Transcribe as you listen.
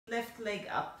left leg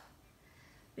up.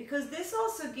 Because this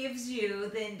also gives you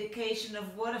the indication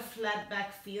of what a flat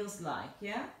back feels like,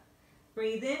 yeah?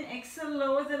 Breathe in, exhale,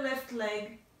 lower the left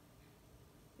leg.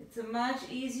 It's a much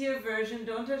easier version.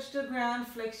 Don't touch the ground,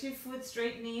 flex your foot,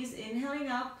 straight knees, inhaling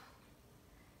up.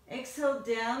 Exhale,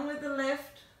 down with the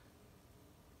left.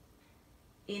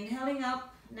 Inhaling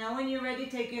up. Now when you're ready,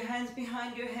 take your hands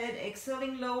behind your head,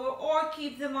 exhaling lower, or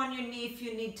keep them on your knee if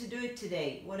you need to do it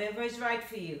today. Whatever is right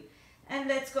for you. And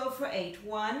let's go for 8.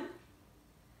 1,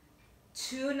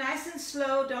 2, nice and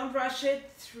slow, don't rush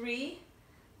it. 3,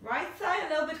 right thigh a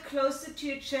little bit closer to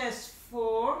your chest.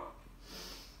 4,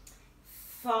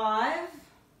 5,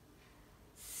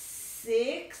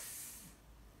 6,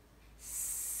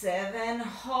 7,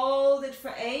 hold it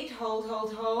for 8, hold,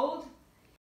 hold, hold.